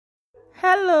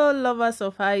Hello lovers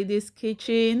of Heidi's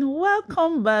Kitchen,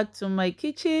 welcome back to my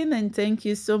kitchen and thank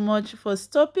you so much for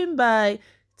stopping by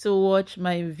to watch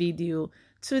my video.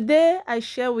 Today I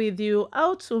share with you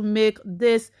how to make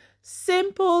this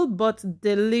simple but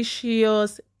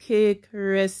delicious cake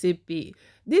recipe.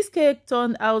 This cake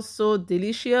turned out so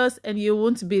delicious and you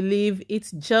won't believe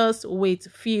it's just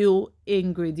with few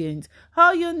ingredients.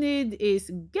 All you need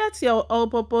is get your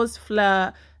all-purpose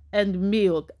flour and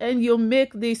milk and you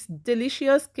make this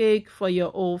delicious cake for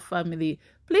your whole family.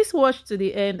 Please watch to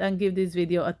the end and give this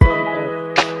video a thumbs up.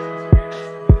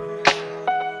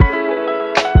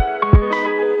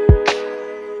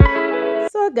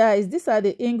 So guys, these are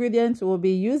the ingredients we'll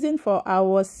be using for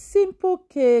our simple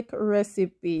cake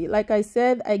recipe. Like I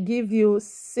said, I give you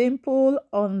simple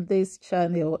on this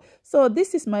channel. So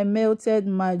this is my melted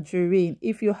margarine.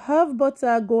 If you have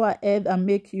butter, go ahead and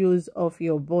make use of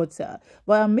your butter.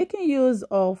 But I'm making use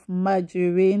of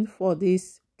margarine for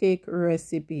this cake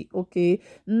recipe. Okay,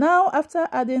 now after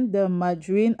adding the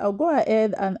margarine, I'll go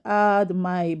ahead and add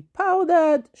my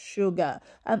powdered sugar,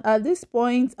 and at this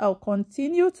point I'll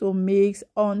continue to mix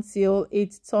until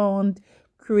it turned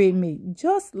creamy,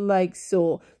 just like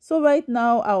so. So right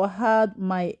now I'll add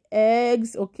my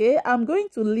eggs. Okay, I'm going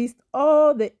to list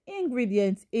all the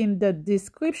ingredients in the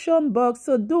description box,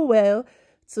 so do well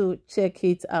to check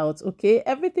it out. Okay,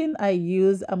 everything I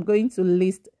use, I'm going to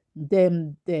list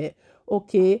them there.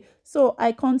 Okay, so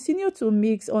I continue to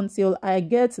mix until I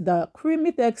get the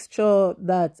creamy texture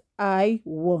that I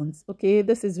want. Okay,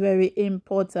 this is very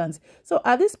important. So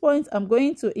at this point I'm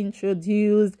going to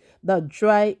introduce the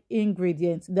dry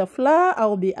ingredients. The flour,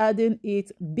 I'll be adding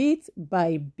it bit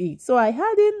by bit. So I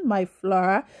add in my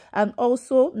flour and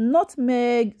also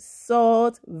nutmeg,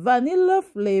 salt, vanilla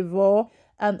flavor,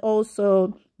 and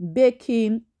also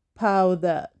baking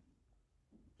powder.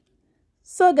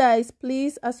 So guys,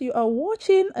 please, as you are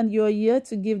watching and you're here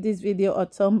to give this video a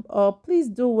thumb up, please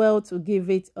do well to give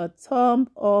it a thumb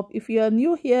up. If you are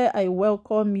new here, I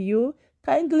welcome you.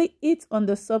 Kindly hit on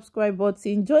the subscribe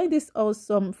button, join this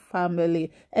awesome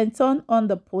family, and turn on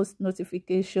the post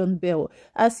notification bell.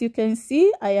 As you can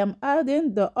see, I am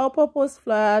adding the all-purpose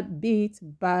flour bit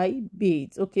by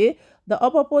bit. Okay, the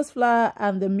all-purpose flour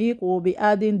and the milk, will be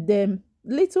adding them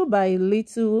little by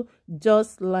little,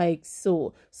 just like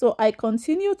so. So I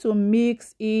continue to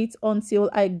mix it until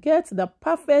I get the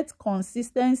perfect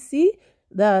consistency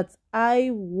that I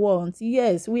want.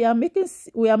 Yes, we are making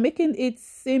it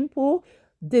simple,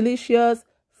 delicious,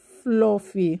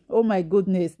 fluffy. Oh my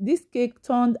goodness, this cake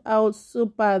turned out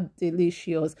super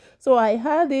delicious. So I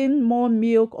add in more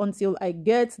milk until I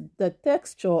get the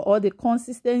texture or the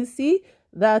consistency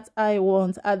that I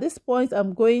want. At this point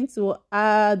I'm going to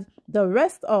add the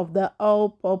rest of the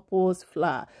all-purpose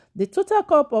flour. The total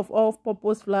cup of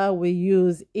all-purpose flour we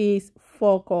use is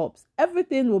 4 cups.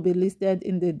 Everything will be listed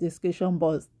in the description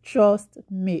box, trust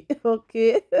me.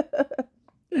 Okay.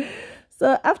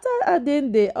 So after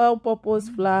adding the all-purpose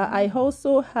flour, I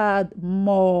also had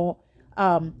more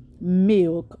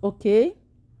milk. Okay,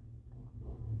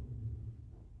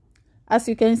 as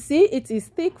you can see, it is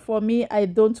thick for me. I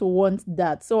don't want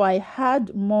that, so I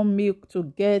had more milk to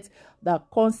get the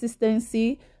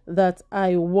consistency that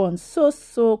I want.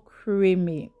 So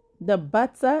creamy. The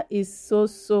butter is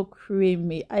so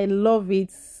creamy. I love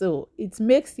it. So it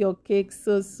makes your cake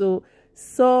so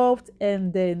soft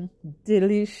and then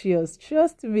delicious,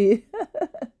 trust me.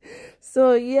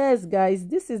 So yes guys,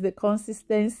 this is the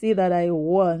consistency that I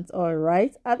want. All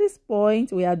right, at this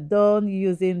point we are done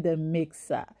using the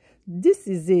mixer. This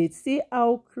is it. See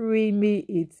how creamy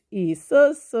it is.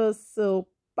 So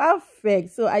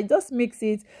perfect. So I just mix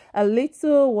it a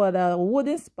little with a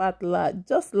wooden spatula,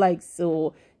 just like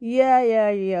so.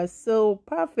 Yeah, so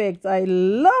perfect. I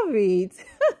love it.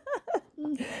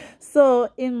 So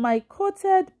in my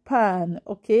coated pan,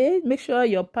 okay, make sure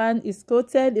your pan is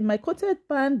coated. In my coated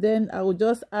pan, then I will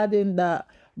just add in the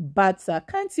butter.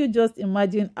 Can't you just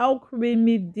imagine how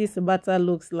creamy this butter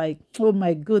looks like? Oh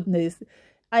my goodness,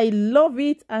 I love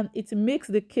it, and it makes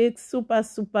the cake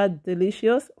super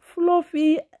delicious,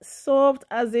 fluffy, soft,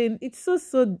 as in it's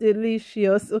so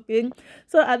delicious. Okay,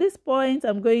 so at this point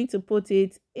I'm going to put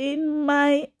it in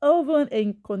my oven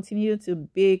and continue to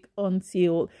bake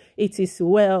until it is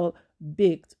well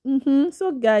baked.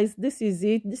 So guys, this is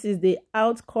it. This is the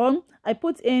outcome. I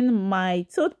put in my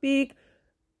toothpick,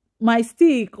 my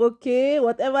stick, okay,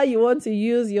 whatever you want to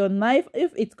use, your knife.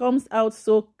 If it comes out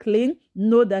so clean,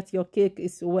 know that your cake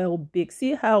is well baked.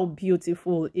 See how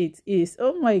beautiful it is.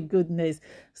 Oh my goodness.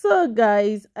 So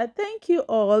guys, I thank you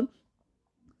all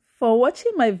for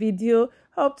watching my video.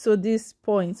 up to this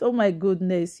point. Oh my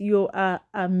goodness, you are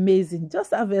amazing.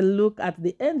 Just have a look at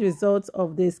the end result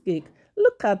of this cake.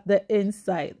 Look at the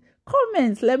inside.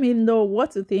 Comment, let me know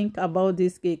what you think about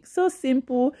this cake. So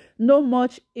simple, no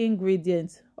much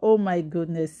ingredients. Oh my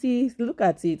goodness, see, look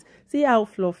at it. See how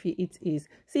fluffy it is.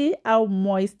 See how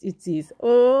moist it is.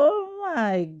 Oh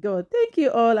my God. Thank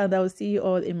you all, and I'll see you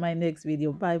all in my next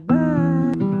video. Bye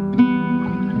bye.